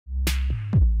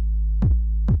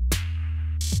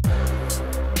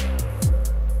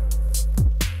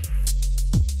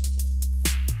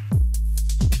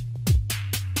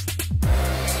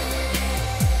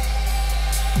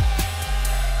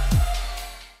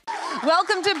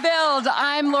Welcome to Build.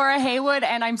 I'm Laura Haywood,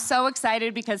 and I'm so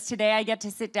excited because today I get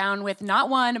to sit down with not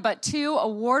one, but two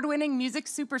award-winning music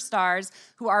superstars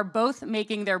who are both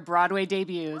making their Broadway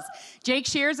debuts. Jake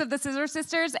Shears of the Scissor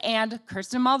Sisters and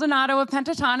Kirstin Maldonado of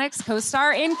Pentatonix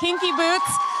co-star in Kinky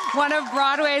Boots, one of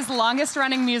Broadway's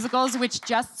longest-running musicals, which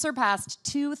just surpassed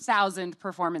 2,000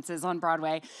 performances on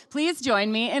Broadway. Please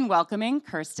join me in welcoming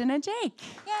Kirstin and Jake.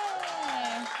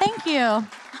 Yay! Thank you.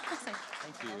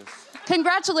 Thank you.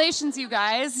 Congratulations, you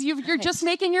guys. You're just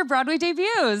making your Broadway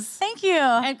debuts. Thank you.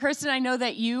 And Kirstin, I know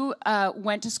that you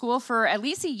went to school for at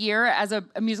least a year as a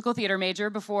musical theater major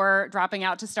before dropping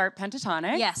out to start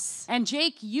Pentatonix. Yes. And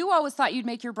Jake, you always thought you'd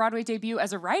make your Broadway debut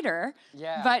as a writer.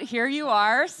 Yeah. But here you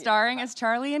are, starring as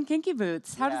Charlie in Kinky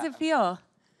Boots. How does it feel?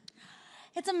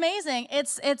 It's amazing.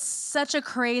 It's such a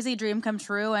crazy dream come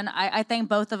true, and I think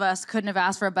both of us couldn't have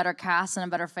asked for a better cast and a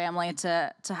better family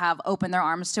to have open their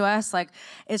arms to us. Like,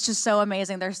 it's just so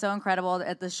amazing. They're so incredible.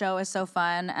 The show is so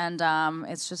fun, and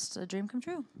it's just a dream come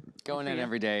true. Going in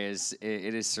every day is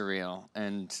surreal,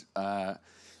 and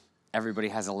everybody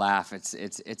has a laugh.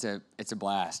 It's a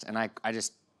blast, and I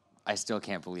still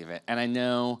can't believe it. And I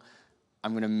know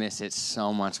I'm gonna miss it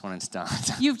so much when it's done.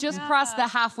 You've just crossed the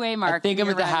halfway mark. I think I'm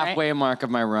at the halfway right? mark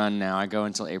of my run now. I go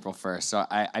until April 1st, so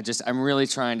I'm really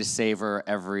trying to savor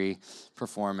every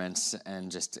performance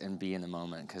and be in the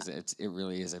moment, because it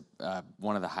really is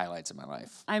one of the highlights of my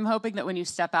life. I'm hoping that when you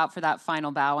step out for that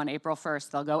final bow on April 1st,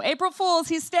 they'll go, April Fools,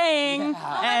 he's staying.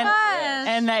 Yeah.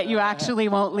 And that you actually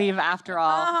won't leave after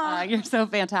all. You're so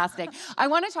fantastic. I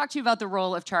want to talk to you about the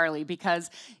role of Charlie,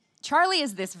 because Charlie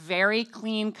is this very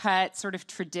clean-cut, sort of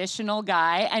traditional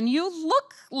guy, and you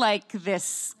look like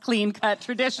this clean-cut,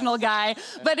 traditional guy,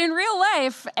 but in real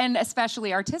life, and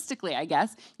especially artistically, I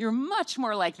guess, you're much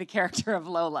more like the character of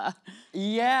Lola.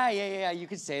 Yeah, you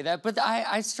could say that, but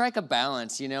I strike a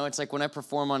balance, you know? It's like when I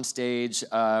perform on stage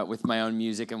with my own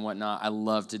music and whatnot, I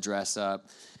love to dress up.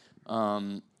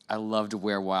 I love to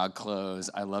wear wild clothes.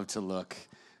 I love to look,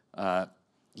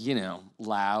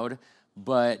 loud,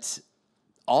 but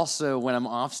also, when I'm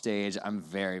off stage, I'm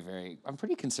I'm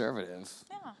pretty conservative.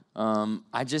 Yeah.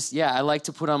 I like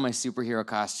to put on my superhero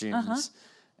costumes,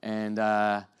 and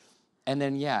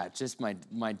then just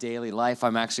my daily life.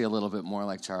 I'm actually a little bit more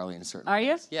like Charlie in certain ways. Are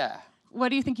you? Yeah. What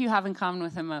do you think you have in common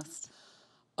with him most?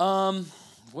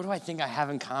 What do I think I have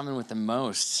in common with him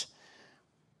most?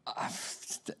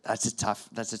 That's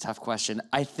a tough question.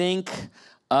 I think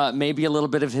maybe a little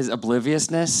bit of his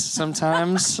obliviousness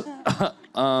sometimes.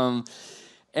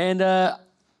 And I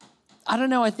don't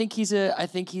know. I think he's a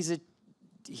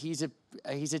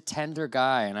tender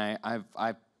guy, and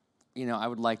I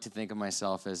would like to think of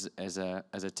myself as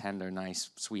a tender, nice,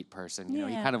 sweet person. You know,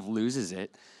 he kind of loses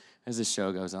it as the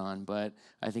show goes on, but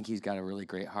I think he's got a really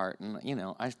great heart, and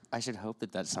I should hope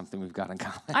that that's something we've got in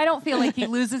common. I don't feel like he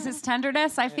loses his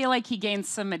tenderness. I feel like he gains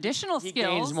some additional skills. He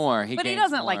gains more. But he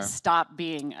doesn't like stop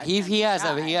being. He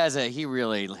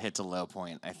really hits a low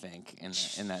point, I think,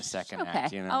 in that second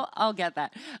act. You know? I'll get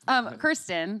that.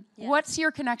 Kirstin, what's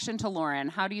your connection to Lauren?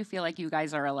 How do you feel like you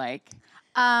guys are alike?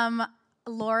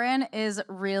 Lauren is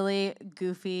really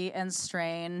goofy and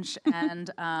strange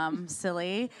and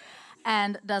silly,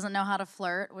 and doesn't know how to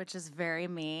flirt, which is very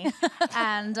me.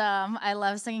 And I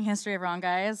love singing History of Wrong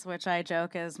Guys, which I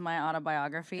joke is my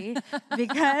autobiography,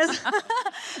 because,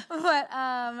 but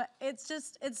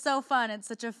it's so fun. It's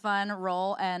such a fun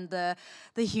role, and the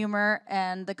humor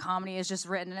and the comedy is just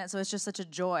written in it, so it's just such a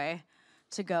joy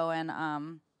to go and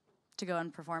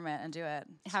perform it and do it.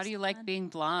 How do you like being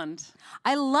blonde?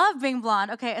 I love being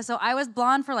blonde. Okay, so I was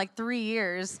blonde for like 3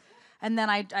 years, and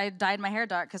then I dyed my hair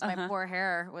dark because my poor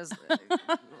hair was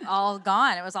all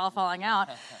gone. It was all falling out.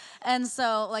 And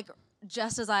so, like,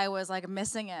 just as I was like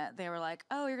missing it, they were like,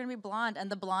 "Oh, you're gonna be blonde," and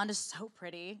the blonde is so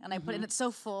pretty, and I put it in, it's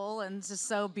so full and it's just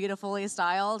so beautifully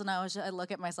styled, and I look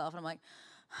at myself and I'm like,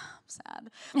 I'm sad.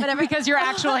 But because your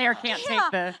actual hair can't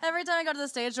take the. Every time I go to the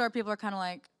stage door, people are kind of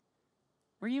like,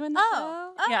 were you in the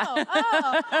show? Yeah.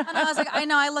 And I was like, I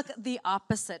know, I look the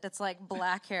opposite. It's like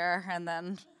black hair and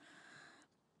then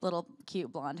little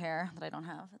cute blonde hair that I don't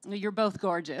have. You're both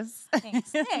gorgeous.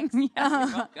 Thanks. You're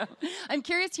welcome. I'm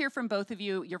curious to hear from both of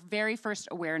you, your very first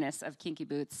awareness of Kinky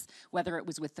Boots, whether it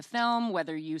was with the film,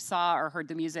 whether you saw or heard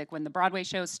the music when the Broadway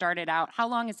show started out. How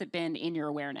long has it been in your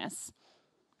awareness?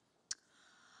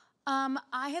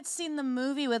 I had seen the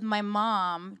movie with my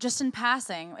mom, just in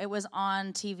passing. It was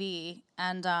on TV,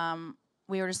 and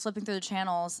we were just flipping through the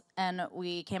channels, and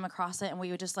we came across it, and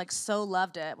we just like so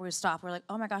loved it. We stopped. We're like,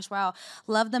 oh my gosh, wow,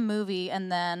 love the movie. And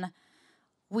then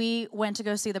we went to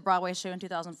go see the Broadway show in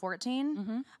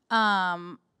 2014.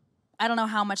 I don't know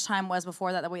how much time was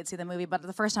before that we had seen the movie, but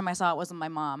the first time I saw it was with my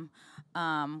mom,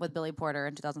 with Billy Porter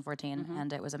in 2014,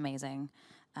 and it was amazing.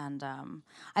 And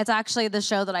it's actually the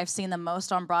show that I've seen the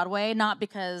most on Broadway, not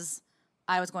because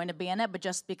I was going to be in it, but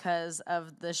just because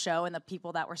of the show and the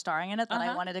people that were starring in it that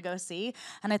I wanted to go see.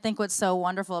 And I think what's so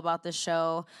wonderful about this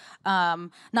show,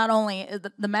 not only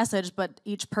the message, but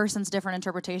each person's different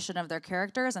interpretation of their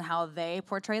characters and how they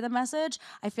portray the message.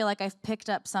 I feel like I've picked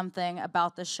up something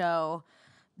about the show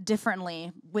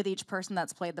differently with each person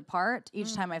that's played the part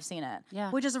each time I've seen it,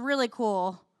 which is a really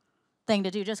cool thing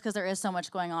to do just because there is so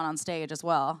much going on stage as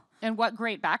well. And what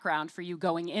great background for you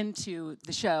going into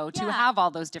the show to have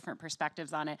all those different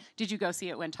perspectives on it. Did you go see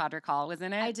it when Todrick Hall was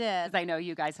in it? I did. 'Cause I know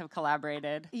you guys have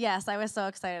collaborated. Yes, I was so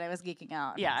excited. I was geeking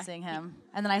out seeing him.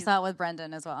 And then I saw it with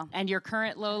Brendan as well. And your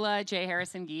current Lola, J.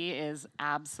 Harrison Gee, is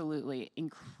absolutely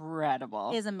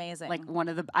incredible. Is amazing. Like one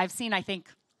of the, I've seen, I think,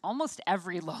 almost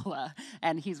every Lola,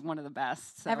 and he's one of the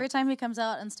best. So. Every time he comes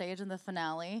out on stage in the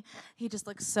finale, he just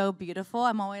looks so beautiful.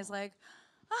 I'm always like,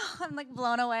 oh, I'm like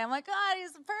blown away. I'm like, God,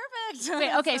 he's perfect.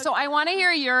 Wait, okay, so I want to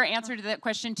hear your answer to that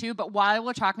question too, but while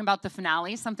we're talking about the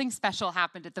finale, something special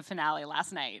happened at the finale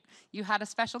last night. You had a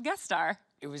special guest star.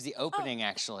 It was the opening,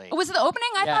 actually. Was it the opening?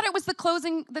 I thought it was the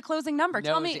closing number.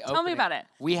 No, Tell me about it.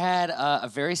 We had a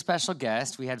very special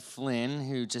guest. We had Flynn,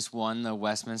 who just won the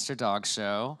Westminster Dog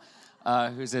Show.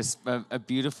 Who's a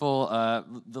beautiful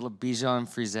little Bichon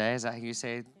Frise. Is that how you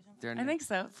say their name? I think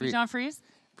so. Bichon Frise?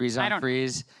 Bichon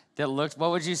Frise. That looked,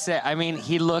 what would you say? I mean,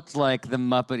 he looked like the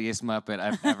muppetiest Muppet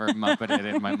I've ever Muppeted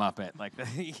in my Muppet. Like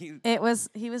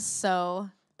he was so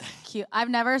cute. I've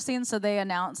never seen, so they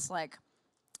announced like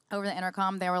over the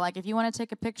intercom, they were like, if you want to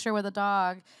take a picture with a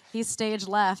dog, he's stage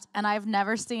left. And I've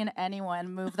never seen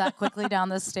anyone move that quickly down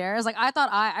the stairs. Like I thought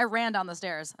I ran down the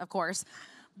stairs, of course.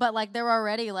 But like there were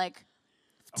already like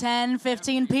 10,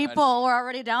 15 people were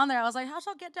already down there. I was like, how'd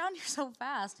y'all get down here so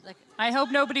fast? Like, I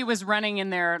hope nobody was running in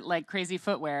their like crazy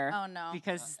footwear. Oh no.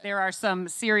 Because there are some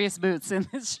serious boots in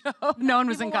this show. No one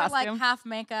was in people were, costume. like half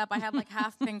makeup. I had like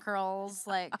half pin curls.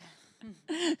 Like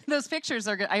those pictures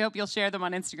are good. I hope you'll share them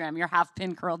on Instagram. Your half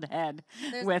pin curled head.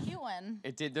 There's with a cute one.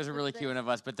 It did. There's a really cute one of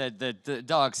us, but the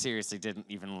dog seriously didn't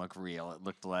even look real. It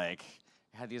looked like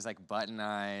it had these like button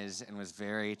eyes and was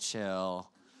very chill,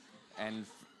 and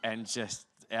just.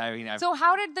 I mean, so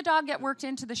how did the dog get worked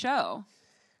into the show?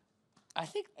 I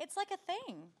think it's like a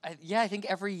thing. I think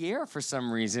every year for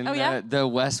some reason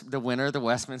the winner of the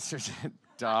Westminster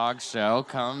Dog Show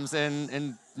comes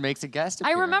and makes a guest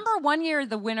appearance. I remember one year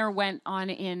the winner went on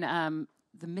in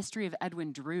The Mystery of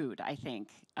Edwin Drood, I think.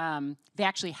 They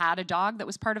actually had a dog that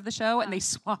was part of the show, and they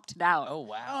swapped it out. Oh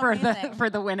wow! For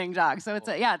the winning dog. So it's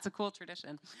a cool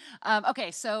tradition.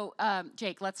 Okay, so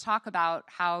Jake, let's talk about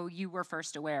how you were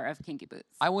first aware of Kinky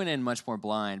Boots. I went in much more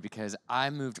blind because I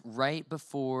moved right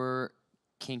before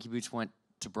Kinky Boots went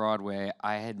to Broadway.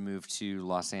 I had moved to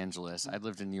Los Angeles. I'd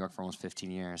lived in New York for almost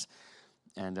 15 years,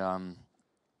 and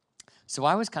so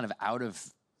I was kind of out of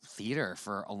theater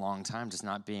for a long time, just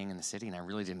not being in the city, and I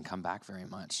really didn't come back very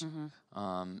much.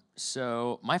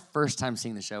 So my first time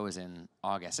seeing the show was in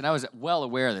August, and I was well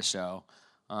aware of the show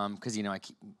because I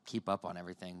keep up on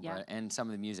everything, and some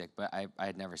of the music, but I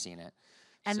had never seen it.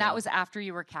 And that was after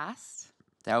you were cast?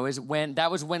 That was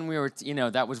when we were,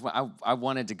 that was when I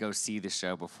wanted to go see the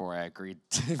show before I agreed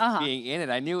to being in it.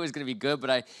 I knew it was going to be good,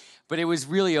 but it was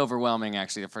really overwhelming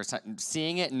actually the first time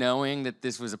seeing it, knowing that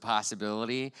this was a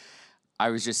possibility. I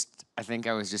think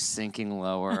I was just sinking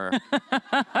lower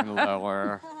and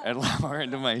lower and lower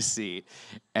into my seat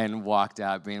and walked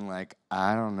out being like,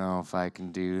 I don't know if I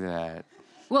can do that.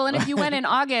 Well, and if you went in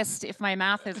August, if my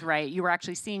math is right, you were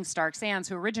actually seeing Stark Sands,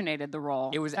 who originated the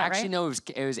role. It was actually, right? No,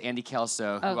 it was Andy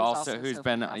Kelso, who'd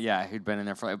been in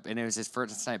there for, and it was his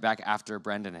first night back after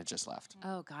Brendan had just left.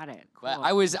 Oh, got it. Cool. But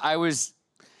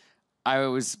I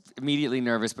was immediately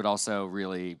nervous, but also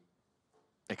really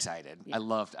excited. Yeah. I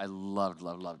loved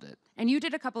it. And you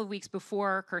did a couple of weeks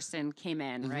before Kirstin came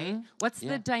in, right? What's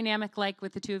the dynamic like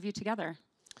with the two of you together?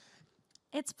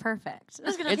 It's perfect.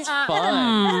 It's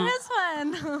fun. It is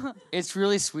fun. It's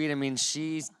really sweet. I mean,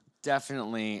 she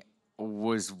definitely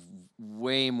was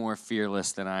way more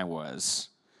fearless than I was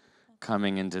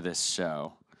coming into this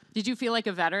show. Did you feel like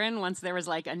a veteran once there was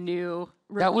like a new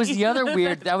rookie? That was the other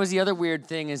weird. That was the other weird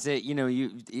thing is that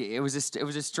it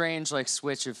was a strange like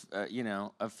switch of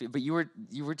but you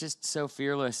were just so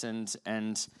fearless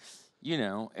and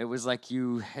it was like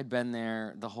you had been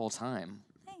there the whole time.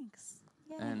 Thanks.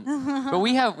 But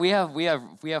we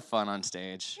have fun on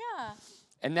stage. Yeah.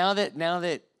 And now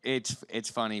that it's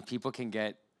funny, people can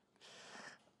get.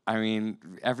 I mean,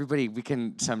 everybody, we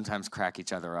can sometimes crack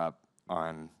each other up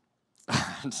on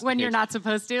When you're not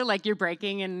supposed to, like you're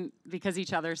breaking and because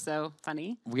each other's so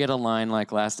funny. We had a line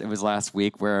like last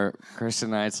week where Kirsten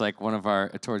and I, it's like one of our,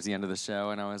 towards the end of the show,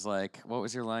 and I was like, what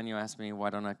was your line? You asked me, why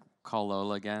don't I call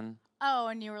Lola again? Oh,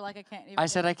 and you were like, I can't even. I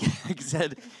said,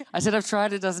 I said, I've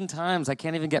tried a dozen times. I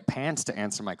can't even get pants to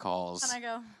answer my calls. And I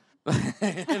go.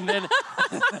 And then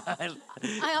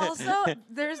I also,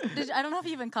 I don't know if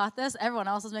you even caught this. Everyone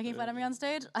else was making fun of me on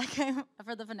stage. I came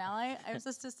for the finale. I was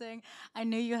just to sing, I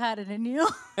knew you had it in you.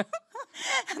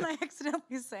 And I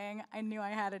accidentally sang, I knew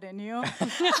I had it in you.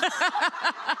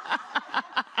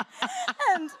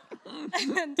 and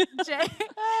Jay,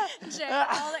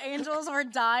 all the angels were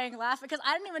dying laughing because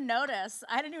I didn't even notice.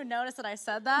 I didn't even notice that I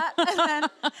said that.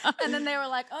 And then they were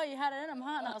like, oh, you had it in them,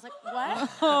 huh? And I was like, what?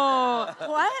 Oh.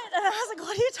 What? And I was like,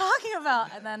 what are you talking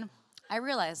about? And then I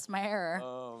realized my error.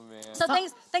 oh man. So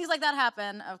things like that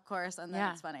happen, of course, and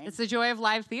then it's funny. It's the joy of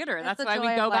live theater. That's the why we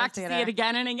joy go of live back to see theater. it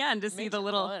again and again to see Makes the it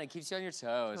little. fun. It keeps you on your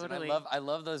toes. Totally. And I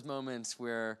love those moments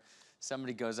where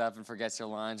somebody goes up and forgets their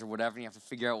lines or whatever, and you have to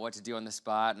figure out what to do on the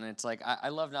spot. And it's like, I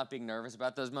love not being nervous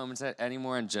about those moments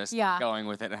anymore and just going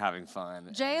with it and having fun.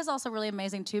 Jay is also really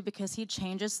amazing too because he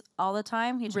changes all the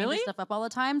time. He changes Really? stuff up all the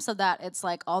time so that it's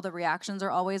like all the reactions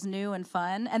are always new and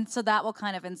fun. And so that will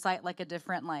kind of incite like a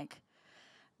different like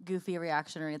goofy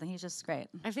reaction or anything. He's just great.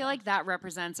 I feel like that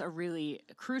represents a really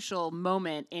crucial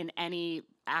moment in any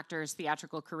actor's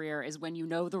theatrical career is when you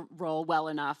know the role well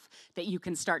enough that you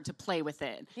can start to play with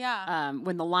it. Yeah.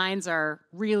 When the lines are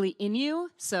really in you,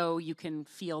 so you can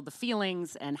feel the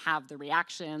feelings and have the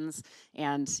reactions,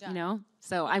 and you know.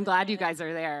 So I'm glad you guys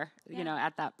are there. You know,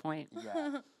 at that point.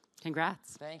 Yeah.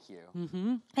 Congrats. Thank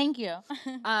you. Thank you.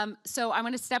 So I'm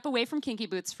going to step away from Kinky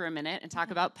Boots for a minute and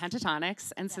talk about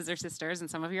Pentatonix and Scissor Sisters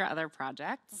and some of your other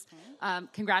projects.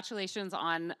 Congratulations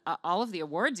on all of the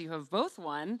awards you have both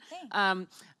won.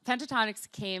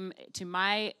 Pentatonix came to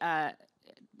my, and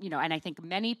I think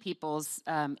many people's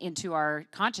into our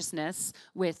consciousness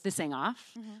with the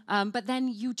sing-off. But then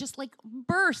you just like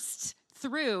burst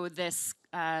through this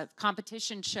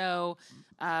competition show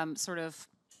sort of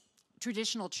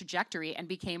traditional trajectory and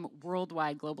became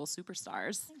worldwide global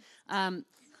superstars.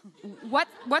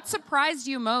 What surprised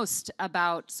you most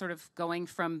about sort of going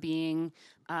from being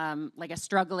like a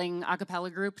struggling a cappella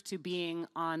group to being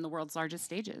on the world's largest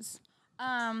stages?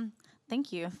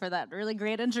 Thank you for that really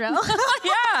great intro. Yeah.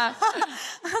 I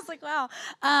was like, wow.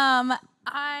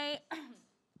 I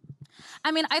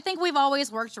mean, I think we've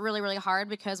always worked really, really hard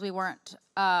because we weren't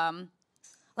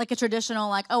like a traditional,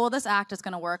 like, oh, well, this act is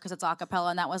going to work because it's a cappella,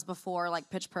 and that was before, like,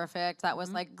 Pitch Perfect. That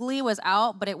was, like, Glee was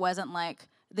out, but it wasn't, like,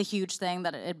 the huge thing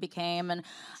that it became. And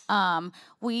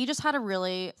we just had a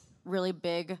really, really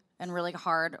big and really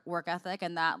hard work ethic,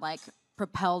 and that, like,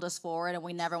 propelled us forward, and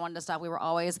we never wanted to stop. We were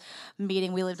always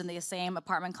meeting. We lived in the same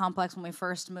apartment complex when we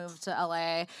first moved to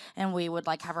LA, and we would,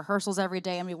 like, have rehearsals every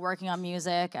day and be working on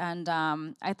music, and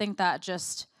I think that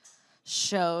just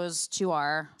shows to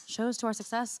our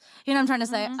success. You know what I'm trying to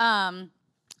say?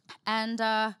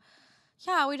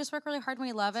 Yeah, we just work really hard and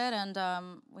we love it,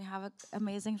 and we have an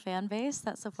amazing fan base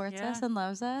that supports us and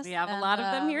loves us. We have a lot of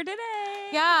them here today.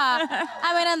 Yeah,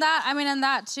 I mean, and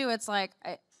that too. It's like,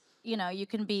 you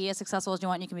can be as successful as you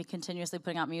want. You can be continuously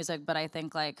putting out music, but I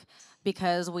think like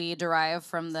because we derive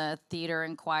from the theater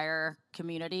and choir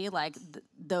community, like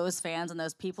those fans and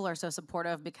those people are so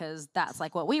supportive because that's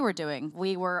like what we were doing.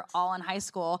 We were all in high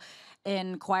school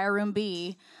in choir room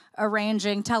B,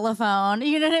 arranging telephone.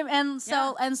 You know what I mean?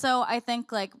 And so I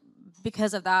think like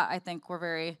because of that, I think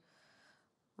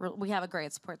we have a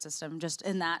great support system just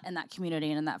in that community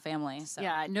and in that family. So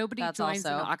yeah, nobody joins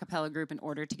an a cappella group in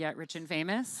order to get rich and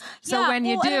famous. So Yeah, when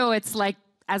you well, do, it's like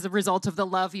as a result of the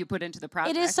love you put into the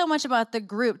project. It is so much about the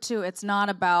group too. It's not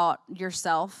about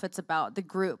yourself. It's about the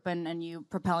group and you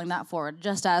propelling that forward.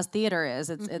 Just as theater is,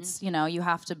 it's you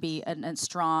have to be a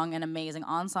strong and amazing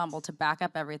ensemble to back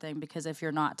up everything. Because if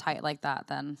you're not tight like that,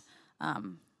 then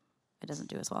it doesn't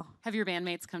do as well. Have your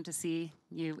bandmates come to see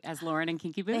you as Lauren and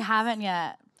Kinky Boots? They haven't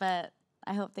yet, but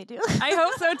I hope they do. I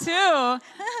hope so too.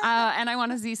 And I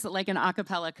want to see like an a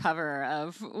cappella cover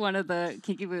of one of the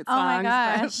Kinky Boots songs. Oh my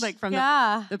gosh. Like from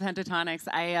the Pentatonix.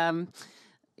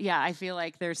 I feel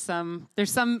like there's some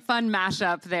fun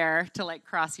mashup there to like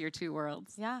cross your two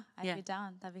worlds. Yeah, I'd be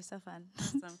down. That'd be so fun.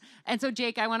 Awesome. And so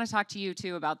Jake, I want to talk to you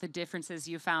too about the differences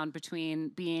you found between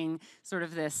being sort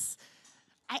of this.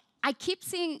 I keep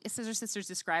seeing Scissor Sisters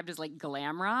described as like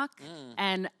glam rock,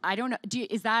 and I don't know. Do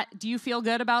you feel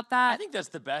good about that? I think that's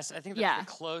the best. I think that's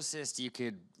the closest you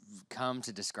could come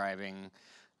to describing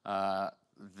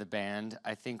the band.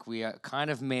 I think we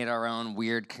kind of made our own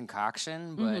weird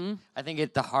concoction, but I think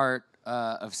at the heart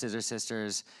of Scissor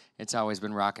Sisters, it's always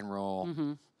been rock and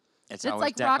roll. It's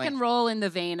like rock and roll in the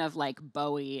vein of like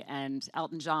Bowie and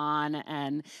Elton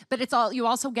John, but it's all, you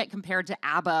also get compared to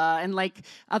ABBA and like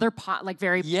other pop, like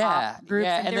very pop groups.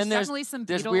 Yeah, and then there's definitely some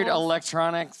there's Beatles. weird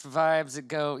electronic vibes that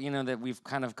go, that we've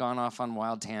kind of gone off on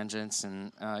wild tangents,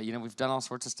 and we've done all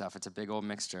sorts of stuff. It's a big old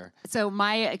mixture. So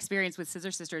my experience with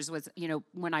Scissor Sisters was,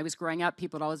 when I was growing up,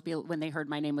 people would always be, when they heard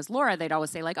my name was Laura, they'd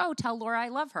always say like, oh, tell Laura I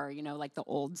love her, like the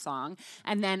old song.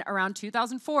 And then around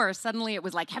 2004, suddenly it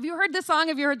was like, have you heard this song?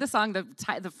 Have you heard this song?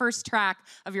 The first track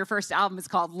of your first album is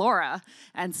called Laura.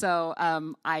 And so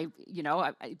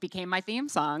it became my theme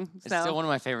song. It's still one of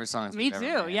my favorite songs. Me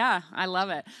too. Yeah, I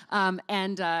love it.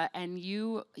 And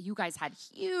you guys had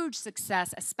huge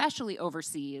success, especially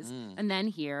overseas, and then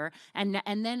here, and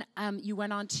then you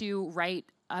went on to write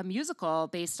a musical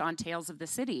based on Tales of the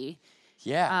City.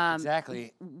 Yeah,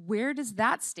 exactly. Where does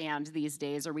that stand these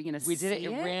days? Are we going to see it? We did it.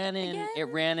 It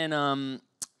ran in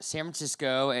San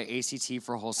Francisco at ACT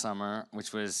for a whole summer,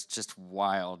 which was just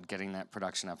wild. Getting that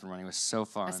production up and running was so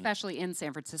fun. Especially in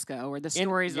San Francisco, where the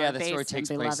stories are based. Yeah, the story takes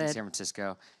place in San San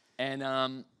Francisco. And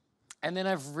then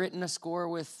I've written a score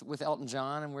with Elton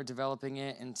John, and we're developing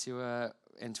it into a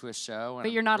show.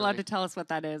 But you're not allowed to tell us what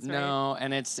that is, right? No,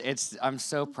 and I'm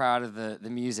so proud of the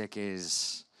music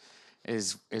is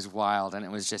wild, and it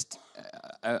was just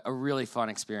a really fun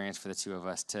experience for the two of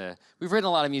us we've written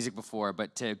a lot of music before,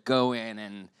 but to go in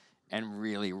and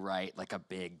really write like a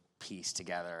big piece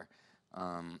together,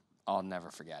 I'll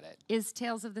never forget it. Is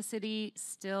Tales of the City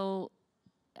still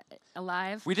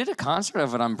alive? We did a concert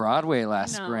of it on Broadway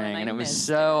last spring, and it was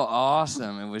so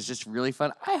awesome. It was just really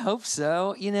fun. I hope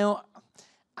so.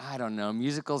 I don't know.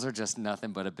 Musicals are just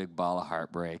nothing but a big ball of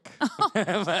heartbreak. I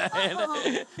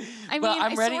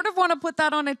sort of want to put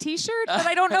that on a T-shirt, but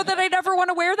I don't know that I'd ever want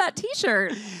to wear that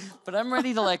T-shirt. But I'm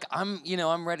ready to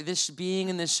I'm ready. Being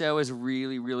in this show has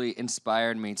really, really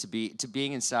inspired me to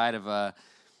being inside of a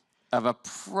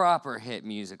proper hit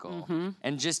musical,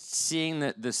 and just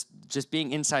seeing just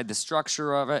being inside the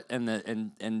structure of it,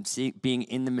 and being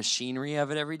in the machinery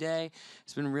of it every day,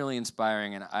 it's been really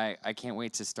inspiring, and I can't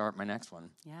wait to start my next one.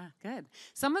 Yeah, good.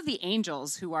 Some of the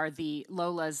angels who are the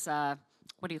Lola's,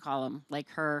 what do you call them? Like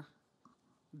her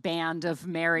band of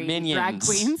merry drag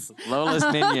queens. Lola's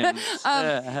minions.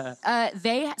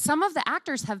 Some of the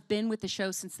actors have been with the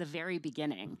show since the very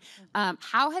beginning.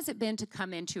 How has it been to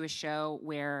come into a show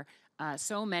where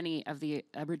so many of the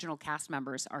original cast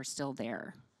members are still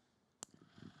there?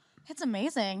 It's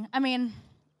amazing. I mean,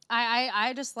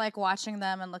 I just like watching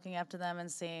them and looking up to them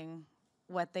and seeing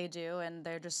what they do, and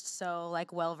they're just so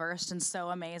like well versed and so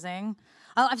amazing.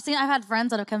 I've had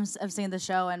friends that have seen the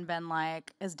show and been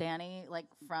like, "Is Danny like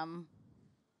from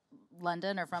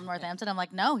London or from Northampton?" I'm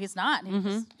like, "No, he's not."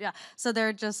 So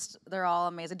they're all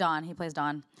amazing. Don, he plays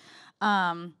Don.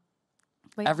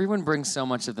 Everyone brings so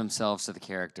much of themselves to the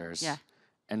characters. Yeah.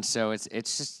 And so it's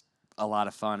just a lot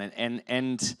of fun.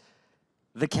 And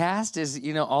the cast is,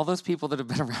 all those people that have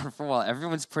been around for a while,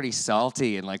 everyone's pretty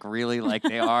salty and like really like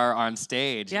they are on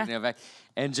stage. Yeah.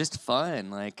 And just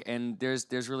fun. And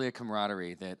there's really a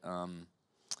camaraderie that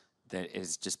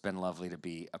has just been lovely to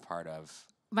be a part of.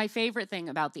 My favorite thing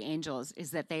about the Angels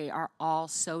is that they are all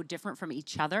so different from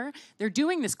each other. They're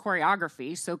doing this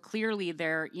choreography, so clearly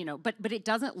they're, but it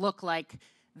doesn't look like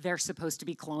they're supposed to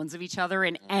be clones of each other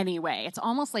in any way. It's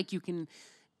almost like you can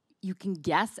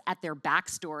guess at their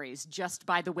backstories just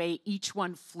by the way each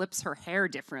one flips her hair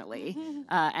differently.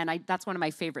 And that's one of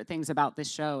my favorite things about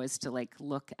this show is to like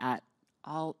look at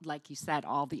all, like you said,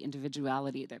 all the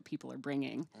individuality that people are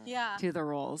bringing to the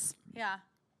roles. Yeah.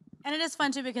 And it is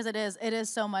fun too because it is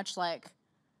so much like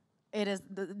it is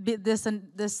this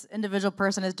individual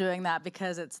person is doing that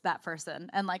because it's that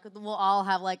person, and like we'll all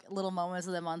have like little moments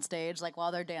of them on stage like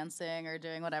while they're dancing or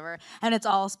doing whatever, and it's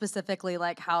all specifically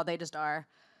like how they just are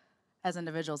as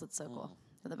individuals. It's so cool.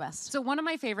 They're the best. So one of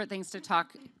my favorite things to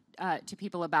talk to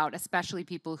people about, especially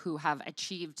people who have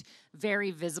achieved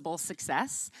very visible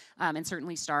success, and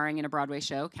certainly starring in a Broadway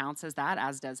show counts as that,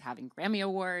 as does having Grammy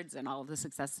Awards and all of the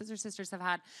success Scissor Sisters have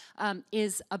had,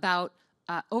 is about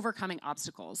overcoming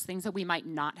obstacles, things that we might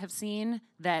not have seen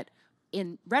that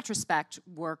in retrospect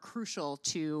were crucial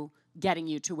to getting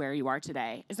you to where you are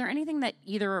today. Is there anything that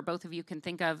either or both of you can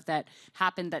think of that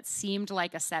happened that seemed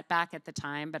like a setback at the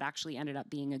time but actually ended up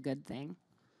being a good thing?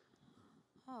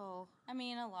 Oh, I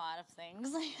mean, a lot of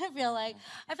things. I feel like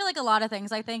a lot of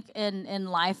things. I think in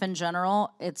life in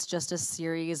general, it's just a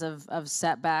series of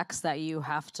setbacks that you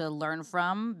have to learn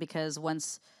from, because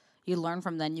once you learn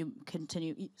from them, you can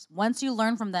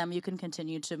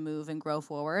continue to move and grow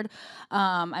forward.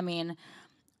 I mean,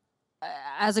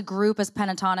 as a group, as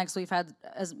Pentatonix, we've had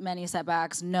as many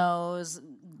setbacks, no's,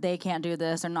 they can't do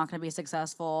this, they're not going to be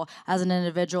successful. As an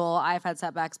individual, I've had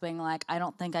setbacks being like, I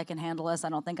don't think I can handle this, I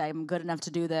don't think I'm good enough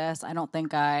to do this, I don't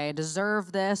think I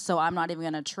deserve this, so I'm not even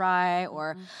going to try.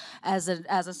 Or as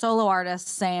a solo artist,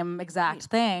 same exact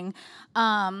thing.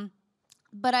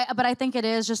 But I think it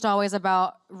is just always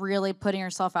about really putting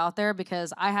yourself out there,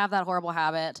 because I have that horrible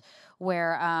habit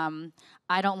where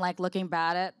I don't like looking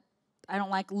bad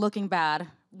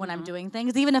when I'm doing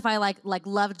things, even if I like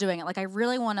love doing it. Like, I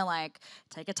really want to like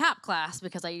take a tap class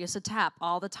because I used to tap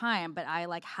all the time, but I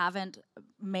like haven't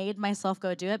made myself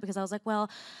go do it because I was like, well,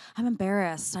 I'm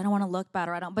embarrassed, I don't want to look bad,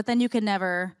 or I don't. But then you can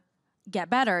never get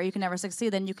better, you can never succeed,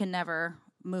 then you can never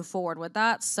move forward with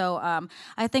that. So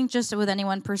I think just with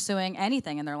anyone pursuing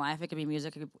anything in their life, it could be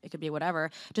music, it could be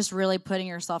whatever, just really putting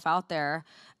yourself out there.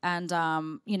 And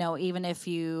you know, even if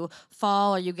you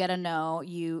fall or you get a no,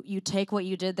 you take what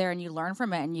you did there and you learn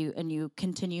from it, and you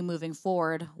continue moving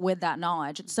forward with that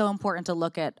knowledge. It's so important to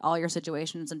look at all your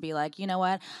situations and be like, you know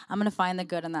what, I'm gonna find the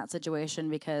good in that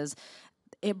situation because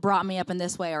it brought me up in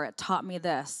this way, or it taught me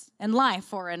this in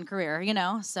life or in career, you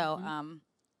know? So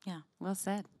yeah. Well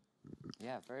said.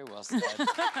 Yeah, very well said.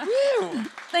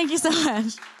 Thank you so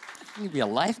much. You'd be a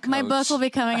life coach. My book will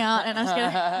be coming out, and I'm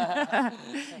just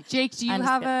kidding. Jake, do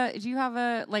you have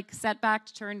a like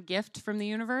setback turned gift from the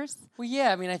universe? Well,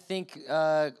 yeah. I mean, I think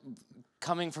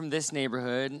coming from this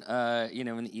neighborhood, you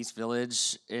know, in the East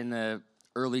Village in the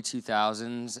early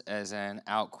 2000s as an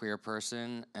out queer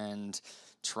person, and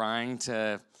trying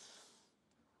to,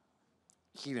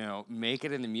 you know, make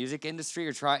it in the music industry,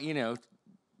 or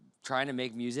trying to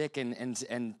make music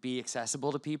and be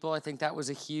accessible to people, I think that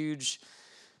was a huge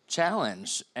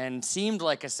challenge and seemed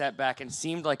like a setback and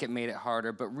seemed like it made it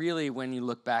harder. But really, when you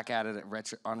look back at it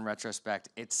on retrospect,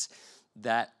 it's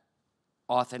that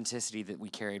authenticity that we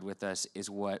carried with us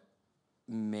is what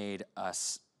made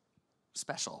us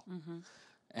special.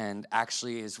 And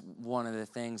actually is one of the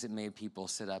things that made people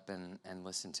sit up and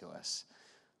listen to us.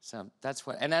 So that's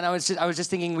what, and then I was just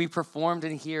thinking, we performed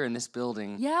in here in this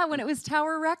building. Yeah, when it was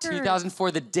Tower Records. 2004,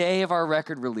 the day of our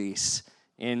record release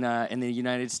in the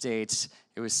United States.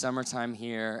 It was summertime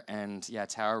here, and yeah,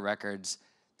 Tower Records.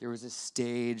 There was a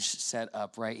stage set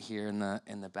up right here in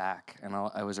the back, and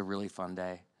it was a really fun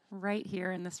day. Right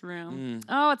here in this room.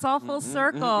 Oh, it's all full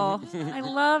circle. I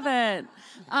love it.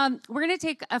 We're going to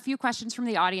take a few questions from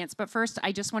the audience, but first,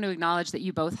 I just want to acknowledge that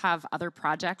you both have other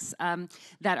projects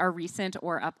that are recent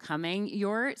or upcoming.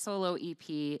 Your solo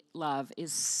EP, Love,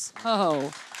 is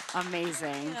so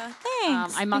amazing. Yeah,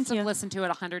 thanks. I must have listened to it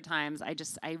 100 times.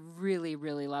 I really,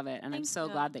 really love it, and I'm so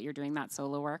you. glad that you're doing that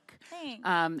solo work. Thanks.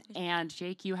 And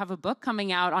Jake, you have a book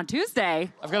coming out on Tuesday.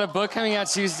 I've got a book coming out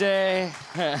Tuesday.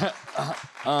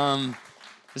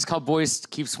 It's called Boys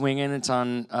Keep Swinging. It's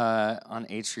on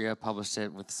Atria. Published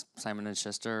it with Simon &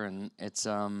 Schuster, and it's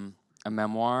a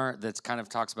memoir that kind of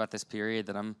talks about this period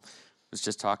that was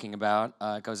just talking about.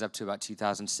 It goes up to about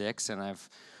 2006, and I've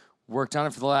worked on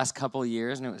it for the last couple of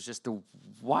years, and it was just the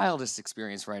wildest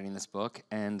experience writing this book,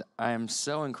 and I am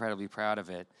so incredibly proud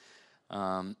of it.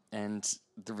 And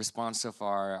the response so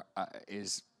far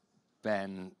is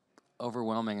been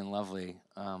overwhelming and lovely.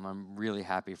 I'm really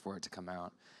happy for it to come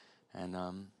out.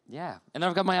 And yeah, and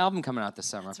I've got my album coming out this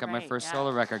summer. I've got my first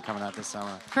solo record coming out this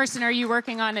summer. Kirstin, are you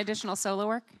working on additional solo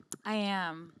work? I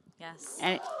am. Yes.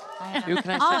 And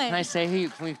Can I say who?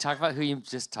 Can we talk about who you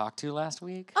just talked to last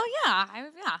week? Oh yeah,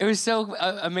 yeah. It was so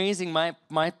amazing. My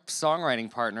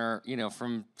songwriting partner, you know,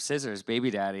 from Scissors,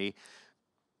 Baby Daddy,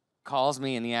 calls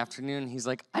me in the afternoon. He's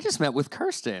like, I just met with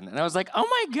Kirstin. And I was like, oh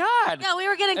my God. Yeah, we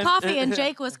were getting coffee and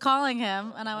Jake was calling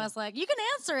him. And I was like, you can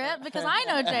answer it because I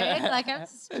know Jake. Like, I'm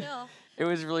just chill. It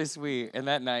was really sweet. And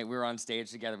that night we were on stage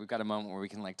together. We've got a moment where we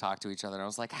can like talk to each other. And I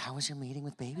was like, how was your meeting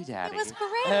with Baby Daddy? It was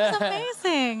great. It was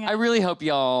amazing. I really hope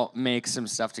y'all make some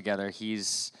stuff together.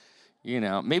 He's, you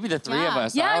know, maybe the three of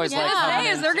us. Yeah, I was gonna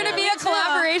say, is there gonna be a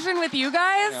collaboration with you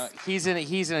guys? You know,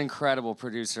 he's an incredible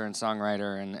producer and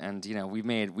songwriter, and you know, we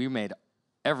made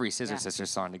every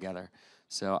Sisters song together.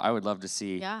 So I would love to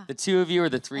see the two of you or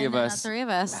the three of us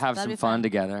have some fun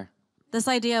together. This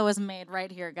idea was made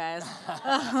right here, guys.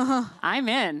 I'm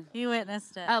in. You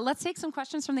witnessed it. Let's take some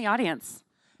questions from the audience.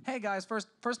 Hey guys,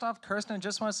 first off, Kirstin, I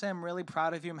just want to say I'm really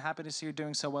proud of you. I'm happy to see you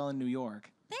doing so well in New York.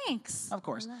 Thanks. Of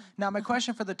course. Now, my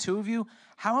question for the two of you,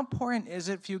 how important is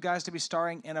it for you guys to be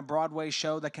starring in a Broadway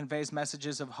show that conveys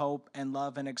messages of hope and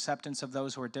love and acceptance of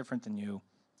those who are different than you?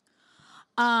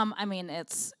 I mean,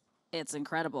 it's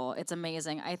incredible. It's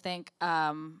amazing. I think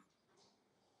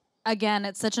again,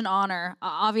 it's such an honor.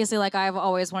 Obviously, like I've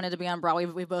always wanted to be on Broadway.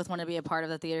 We both want to be a part of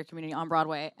the theater community on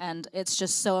Broadway, and it's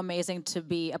just so amazing to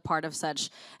be a part of such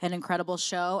an incredible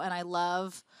show. And I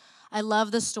love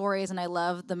the stories, and I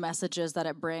love the messages that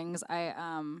it brings.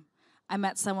 I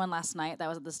met someone last night that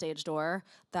was at the stage door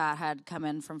that had come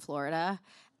in from Florida,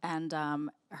 and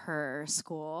her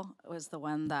school was the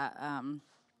one that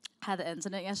had the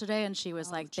incident yesterday, and she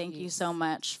was like, "Thank you so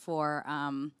much for."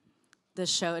 The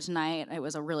show tonight. It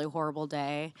was a really horrible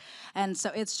day. And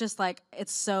so it's just like,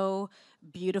 it's so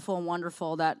beautiful and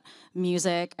wonderful that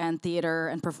music and theater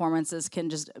and performances can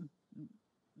just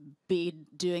be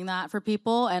doing that for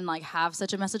people and like have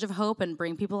such a message of hope and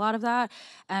bring people out of that.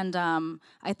 And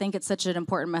I think it's such an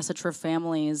important message for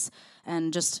families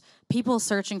and just people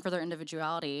searching for their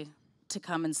individuality to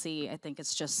come and see. I think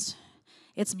it's just,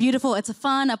 it's beautiful. It's a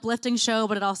fun, uplifting show,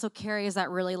 but it also carries that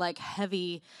really like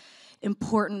heavy,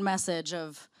 important message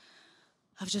of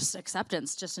just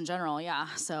acceptance, just in general, yeah.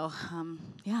 So,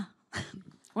 yeah.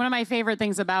 One of my favorite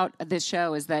things about this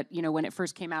show is that, you know, when it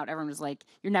first came out, everyone was like,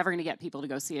 you're never going to get people to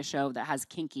go see a show that has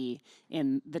kinky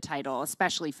in the title,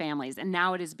 especially families. And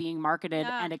now it is being marketed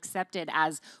and accepted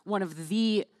as one of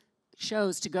the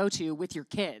shows to go to with your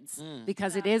kids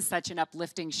because it is such an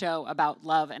uplifting show about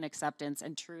love and acceptance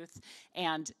and truth.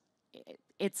 And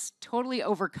it's totally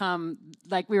overcome,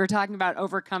 like we were talking about,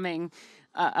 overcoming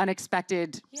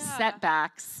unexpected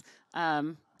setbacks.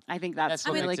 I think that's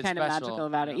really kind of magical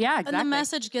about it. Yeah, exactly. And the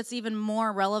message gets even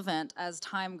more relevant as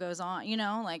time goes on. You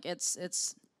know, like it's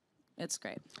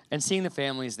great. And seeing the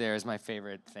families there is my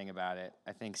favorite thing about it.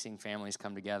 I think seeing families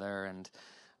come together and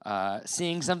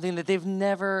seeing something that they've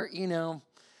never,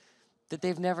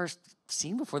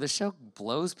 seen before. The show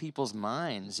blows people's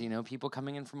minds, people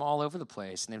coming in from all over the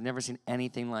place, and they've never seen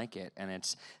anything like it. And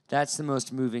that's the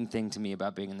most moving thing to me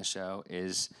about being in the show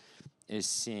is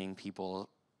seeing people,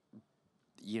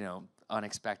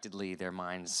 unexpectedly their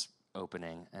minds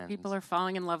opening. And people are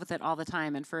falling in love with it all the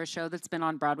time. And for a show that's been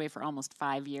on Broadway for almost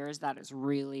 5 years, that is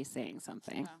really saying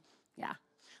something. Yeah.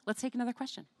 Let's take another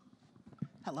question.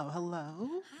 Hello, hello.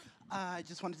 I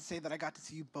just wanted to say that I got to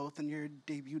see you both on your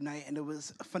debut night, and it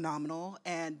was phenomenal.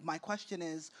 And my question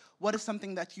is, what is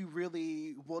something that you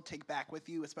really will take back with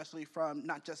you, especially from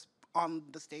not just on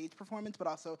the stage performance, but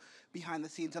also behind the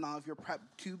scenes and all of your prep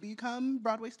to become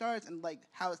Broadway stars? And like,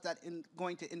 how is that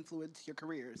going to influence your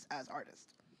careers as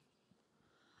artists?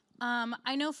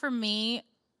 I know for me,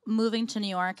 moving to New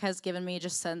York has given me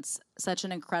just such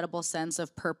an incredible sense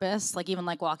of purpose. Like even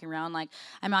like walking around, like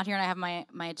I'm out here and I have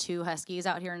my two huskies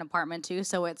out here in an apartment too.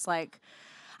 So it's like,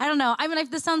 I don't know. I mean,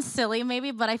 this sounds silly maybe,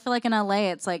 but I feel like in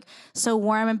LA it's like so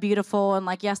warm and beautiful, and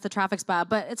like yes, the traffic's bad,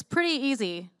 but it's pretty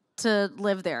easy to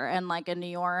live there. And like in New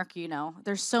York,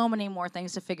 there's so many more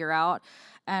things to figure out,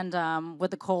 and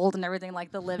with the cold and everything,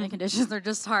 like the living conditions are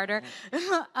just harder.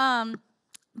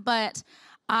 But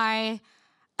I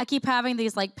keep having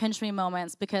these like pinch me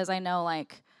moments because I know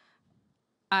like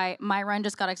my run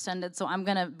just got extended, so I'm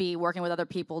gonna be working with other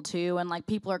people too, and like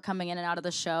people are coming in and out of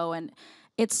the show, and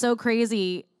it's so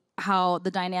crazy how the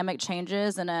dynamic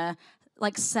changes in a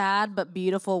like sad but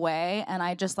beautiful way. And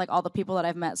I just like all the people that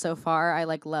I've met so far, I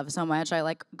like love so much. I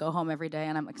like go home every day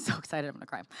and I'm like so excited I'm gonna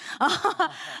cry.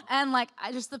 And like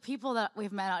the people that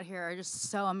we've met out here are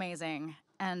just so amazing.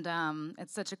 And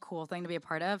it's such a cool thing to be a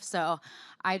part of. So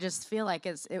I just feel like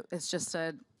it's just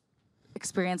a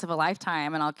experience of a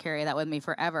lifetime, and I'll carry that with me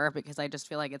forever because I just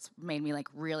feel like it's made me like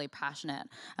really passionate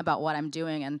about what I'm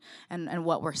doing and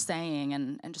what we're saying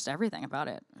and just everything about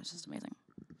it. It's just amazing.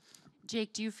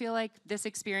 Jake, do you feel like this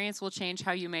experience will change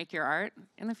how you make your art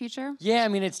in the future? Yeah, I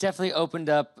mean, it's definitely opened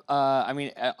up,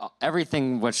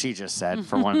 everything what she just said,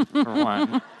 for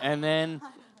one. And then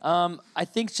I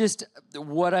think just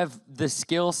the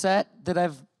skill set that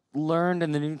I've learned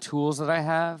and the new tools that I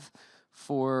have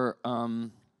for,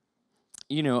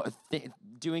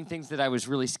 doing things that I was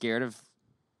really scared of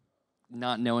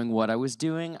not knowing what I was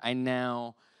doing, I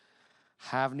now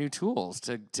have new tools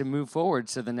to move forward.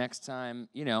 So the next time,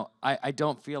 I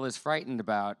don't feel as frightened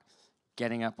about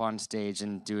getting up on stage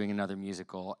and doing another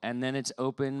musical. And then it's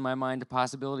opened my mind to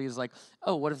possibilities like,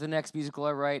 oh, what if the next musical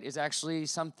I write is actually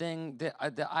something that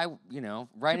I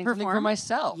writing something for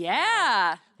myself.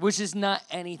 Yeah. Which is not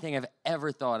anything I've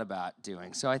ever thought about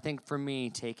doing. So I think for me,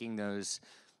 taking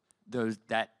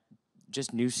that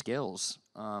just new skills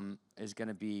is going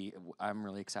to be, I'm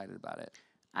really excited about it.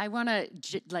 I want to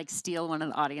steal one of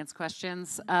the audience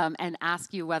questions and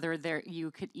ask you whether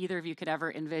either of you could ever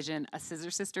envision a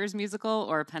Scissor Sisters musical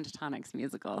or a Pentatonix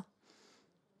musical.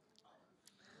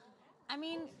 I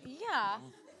mean,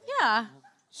 yeah.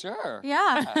 Sure.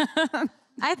 Yeah.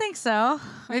 I think so.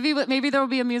 Maybe there will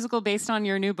be a musical based on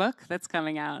your new book that's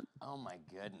coming out. Oh my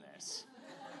goodness.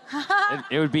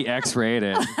 It would be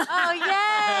X-rated.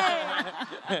 Oh,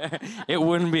 yay! It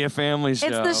wouldn't be a family show.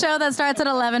 It's the show that starts at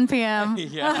 11 p.m.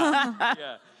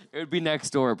 Yeah. It would be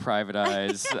next door, Private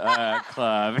Eyes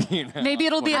Club. You know? Maybe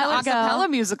it'll be an I would go. acapella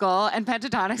musical, and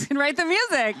Pentatonix can write the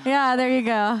music. Yeah, there you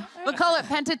go. We'll call it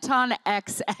Pentaton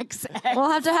XXX. We'll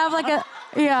have to have like a,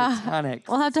 Tonic.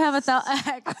 we'll have to have we'll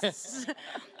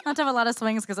have to have a lot of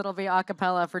swings because it'll be a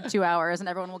cappella for 2 hours and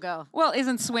everyone will go. Well,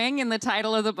 isn't swing in the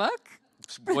title of the book?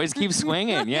 Boys keep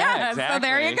swinging. Yeah, exactly. So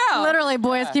there you go. Literally,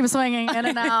 boys keep swinging in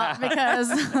and out because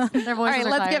their voices All right, are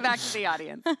let's tired. get back to the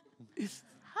audience.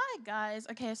 Hi, guys.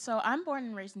 Okay, so I'm born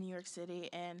and raised in New York City,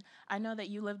 and I know that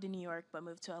you lived in New York but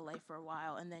moved to LA for a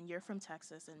while, and then you're from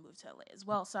Texas and moved to LA as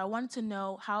well. So I wanted to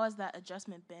know, how has that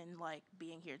adjustment been like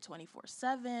being here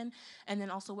 24/7? And then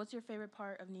also, what's your favorite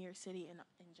part of New York City in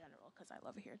general? Because I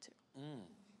love it here too.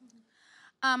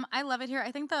 I love it here.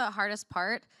 I think the hardest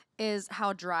part is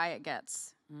how dry it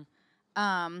gets.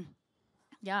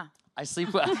 Yeah. I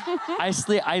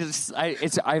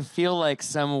feel like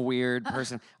some weird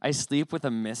person. I sleep with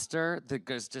a mister that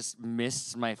just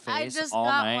mists my face just all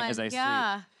got night one, as I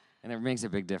yeah. sleep. And it makes a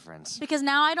big difference. Because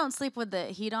now I don't sleep with the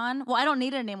heat on. Well, I don't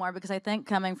need it anymore because I think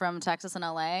coming from Texas and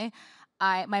LA,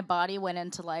 my body went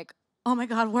into like, oh my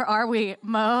God, where are we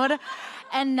mode.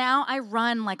 And now I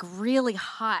run like really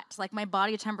hot. Like my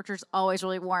body temperature's always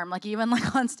really warm. Like even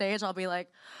like on stage, I'll be like,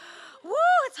 woo,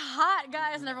 it's hot,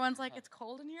 guys. And everyone's like, it's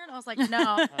cold in here? And I was like,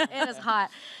 no, it is hot.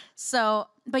 So,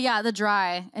 but yeah, the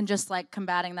dry and just like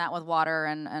combating that with water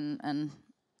and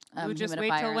Ooh, just wait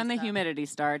till humidifier when and the stuff. humidity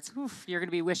starts. Oof, you're going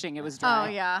to be wishing it was dry. Oh,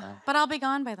 yeah. But I'll be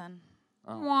gone by then.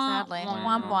 Sadly.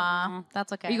 Womp womp.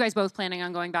 That's okay. Are you guys both planning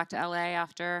on going back to LA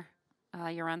after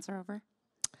your runs are over?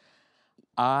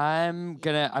 I'm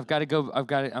gonna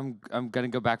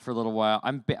go back for a little while.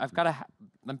 I'm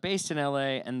based in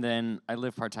LA, and then I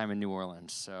live part-time in New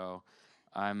Orleans, so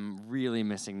I'm really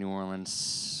missing New Orleans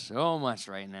so much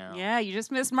right now. Yeah, you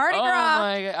just missed Mardi Oh Gras.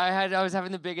 my! I was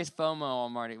having the biggest FOMO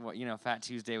on Mardi. Fat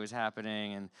Tuesday was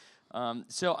happening, and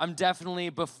so I'm definitely,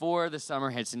 before the summer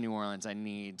hits in New Orleans, I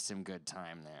need some good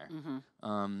time there.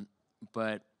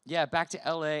 But yeah, back to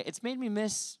LA. It's made me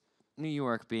miss New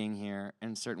York being here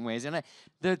in certain ways, and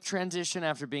the transition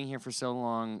after being here for so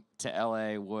long to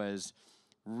LA was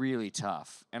really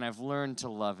tough, and I've learned to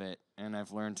love it, and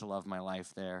I've learned to love my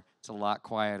life there. It's a lot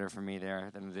quieter for me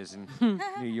there than it is in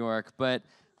New York, but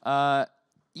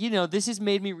this has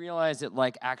made me realize that,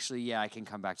 like, actually, yeah, I can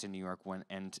come back to New York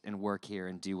and work here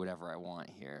and do whatever I want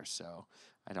here, so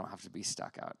I don't have to be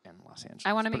stuck out in Los Angeles.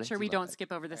 I want to make But sure do we love don't it.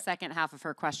 skip over the second half of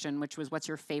her question, which was, what's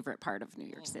your favorite part of New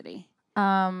York City?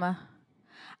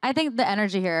 I think the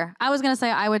energy here. I was gonna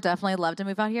say I would definitely love to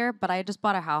move out here, but I just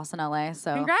bought a house in LA,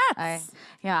 so Congrats.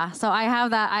 So I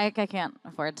have that. I can't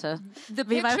afford to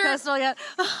be my coastal yet.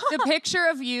 The picture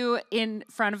of you in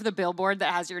front of the billboard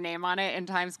that has your name on it in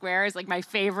Times Square is like my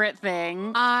favorite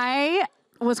thing. I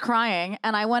was crying,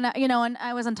 and I went, and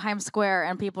I was in Times Square,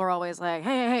 and people were always like,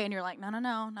 hey, and you're like, no,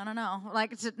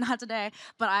 like not today.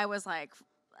 But I was like,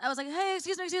 hey,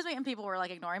 excuse me, and people were like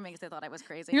ignoring me because they thought I was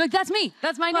crazy. You're like, that's me.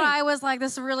 That's my But name. I was like,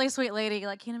 this really sweet lady,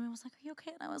 like, came to me and was like, are you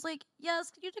okay? And I was like, yes,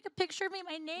 can you take a picture of me?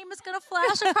 My name is going to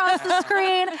flash across the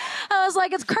screen. I was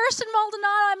like, it's Kirstin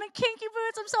Maldonado. I'm in Kinky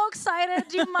Boots. I'm so excited.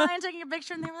 Do you mind taking a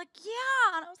picture? And they were like,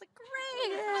 yeah. And I was like,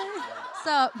 great.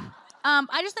 So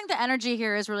I just think the energy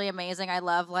here is really amazing. I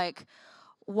love, like,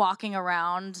 walking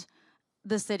around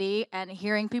the city and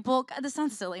hearing people. God, this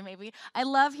sounds silly maybe. I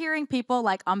love hearing people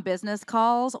like on business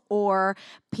calls, or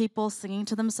people singing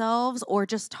to themselves, or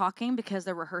just talking because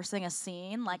they're rehearsing a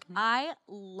scene. Like, I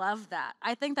love that.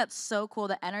 I think that's so cool.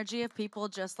 The energy of people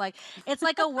just like, it's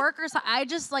like a worker. So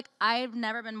I've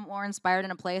never been more inspired in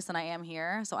a place than I am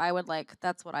here. So I would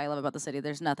that's what I love about the city.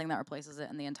 There's nothing that replaces it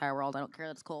in the entire world. I don't care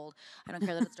that it's cold. I don't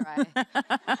care that it's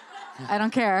dry. I don't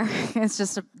care. It's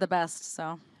just the best.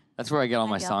 So That's where I get all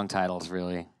my Yeah. song titles,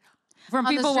 really. From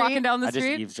On the people street? walking down the I just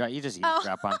street. eavesdrop. You just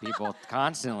eavesdrop on people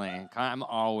constantly. I'm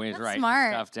always That's writing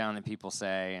smart. stuff down that people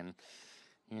say, and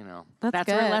That's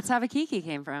good. where Let's Have a Kiki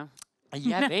came from.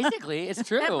 yeah, basically, it's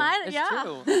true. might- It's yeah.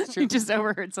 true. It's true. You just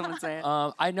overheard someone say it.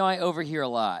 I know I overhear a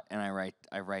lot, and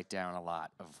I write down a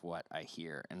lot of what I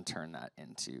hear and turn that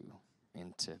into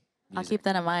music. I'll keep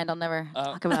that in mind. I'll never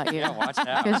talk about you. Yeah, watch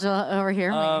out. Because you'll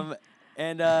overhear me.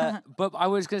 But I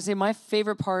was gonna say my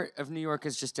favorite part of New York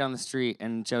is just down the street,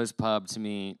 and Joe's Pub to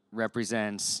me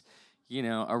represents,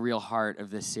 a real heart of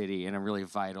the city and a really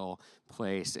vital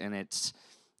place, and it's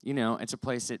a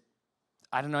place that,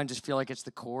 I don't know, I just feel like it's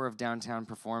the core of downtown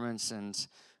performance, and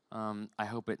I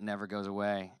hope it never goes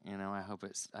away. You know, I hope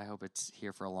it's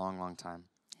here for a long, long time.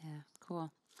 Yeah,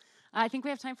 cool. I think we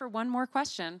have time for one more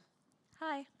question.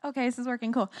 Hi. Okay, this is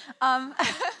working. Cool.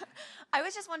 I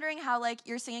was just wondering how like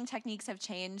your singing techniques have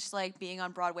changed, like being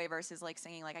on Broadway versus like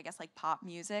singing like I guess like pop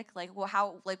music. Like, well,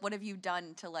 how like what have you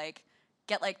done to like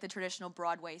get like the traditional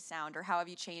Broadway sound, or how have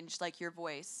you changed like your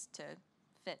voice to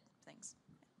fit things?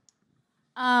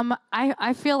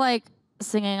 I feel like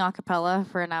singing a cappella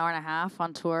for an hour and a half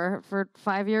on tour for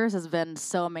 5 years has been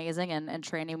so amazing and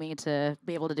training me to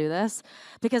be able to do this,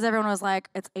 because everyone was like,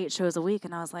 it's 8 shows a week.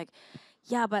 And I was like,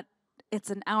 yeah, but it's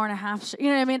an hour and a half. You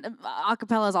know what I mean? A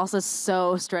cappella is also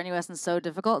so strenuous and so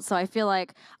difficult. So I feel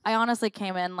like I honestly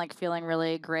came in like feeling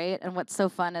really great. And what's so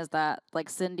fun is that like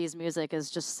Cindy's music is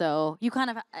just so, you kind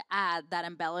of add that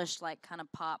embellished like kind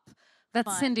of pop. That's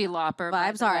fun Cyndi Lauper.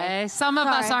 vibe. Sorry. Some of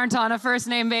us aren't on a first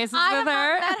name basis I with her.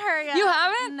 haven't met her yet. You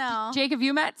haven't? No. Jake, have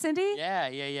you met Cindy? Yeah,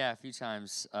 a few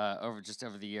times over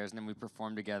the years, and then we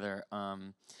performed together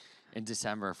in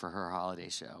December for her holiday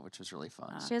show, which was really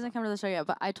fun. She hasn't come to the show yet,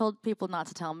 but I told people not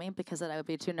to tell me because then I would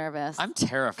be too nervous. I'm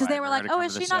terrified. Because they were for her like, to "Oh, come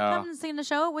is to the she not show." coming to sing the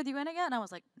show with you in it yet?" And I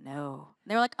was like, "No."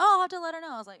 They were like, "Oh, I'll have to let her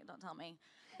know." I was like, "Don't tell me,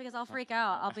 because I'll freak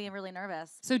out. I'll be really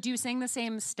nervous." So do you sing the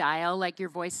same style? Like your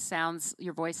voice,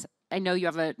 I know you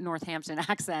have a Northampton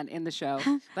accent in the show,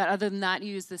 but other than that,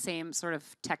 you use the same sort of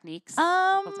techniques?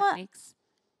 Vocal techniques?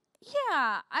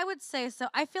 Yeah, I would say so.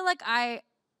 I feel like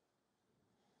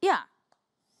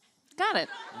Got it.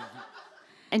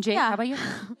 And Jake, Yeah. how about you?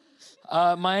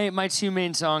 My two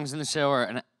main songs in the show are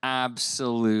an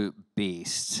absolute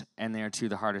beast, and they are two of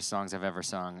the hardest songs I've ever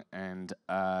sung, and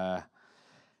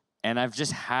I've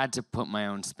just had to put my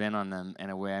own spin on them in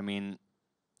a way. I mean,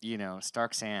 you know,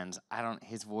 Stark Sands,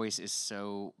 his voice is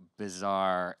so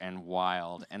bizarre and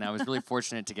wild, and I was really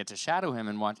fortunate to get to shadow him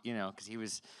and watch, you know,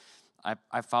 because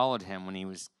I followed him when he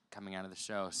was coming out of the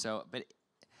show. So, but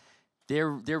they're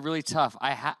really tough.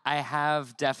 I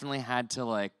have definitely had to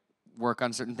like work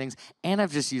on certain things, and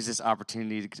I've just used this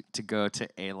opportunity to go to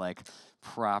a like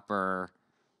proper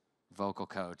vocal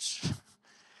coach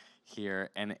here,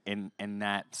 and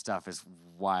that stuff is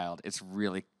wild. It's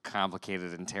really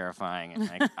complicated and terrifying, and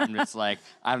like, I'm just like,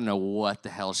 I don't know what the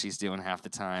hell she's doing half the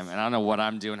time, and I don't know what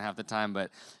I'm doing half the time,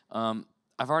 but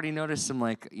I've already noticed some,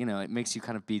 like, you know, it makes you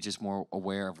kind of be just more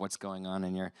aware of what's going on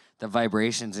in the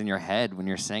vibrations in your head when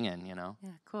you're singing, you know? Yeah,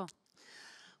 cool.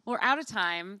 Well, we're out of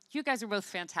time. You guys are both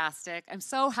fantastic. I'm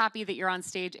so happy that you're on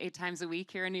stage 8 times a week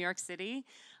here in New York City.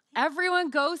 Everyone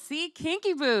go see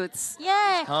Kinky Boots.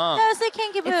 Yay! Go see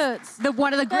Kinky Boots.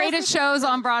 One of the greatest shows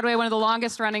on Broadway, one of the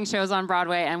longest running shows on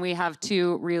Broadway, and we have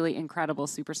 2 really incredible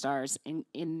superstars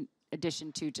in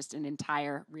addition to just an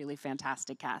entire really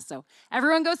fantastic cast. So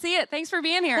everyone go see it. Thanks for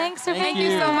being here. Thanks for being Thank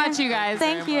you so much, you guys.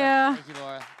 Thank you. Thank you,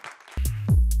 Laura.